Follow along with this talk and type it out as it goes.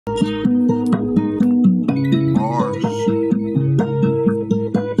Mars,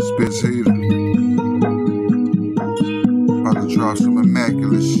 SPITZ Heata. About to drop some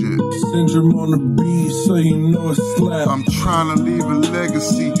immaculate shit. Syndrome on the beat, so you know it's slap. I'm trying to leave a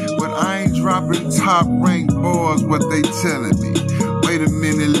legacy, but I ain't dropping top ranked bars, what they telling me. Wait a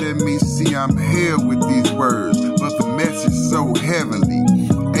minute, let me see, I'm hell with these words, but the message so heavenly.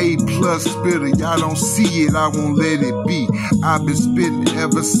 A+ spitter, y'all don't see it, I won't let it be. I've been spitting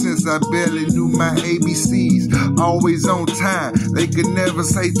ever since I barely knew my ABCs. Always on time, they could never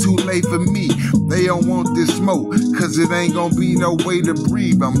say too late for me. They don't want this smoke, cause it ain't gonna be no way to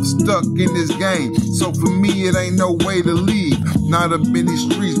breathe. I'm stuck in this game, so for me it ain't no way to leave. Not up in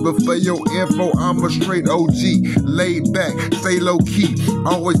these streets, but for your info, I'm a straight OG. Laid back, stay low key,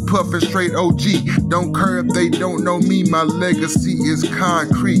 always puffin' straight OG. Don't care if they don't know me, my legacy is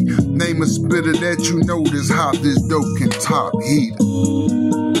concrete. Name a spitter that you know this hot, this dope can top heat.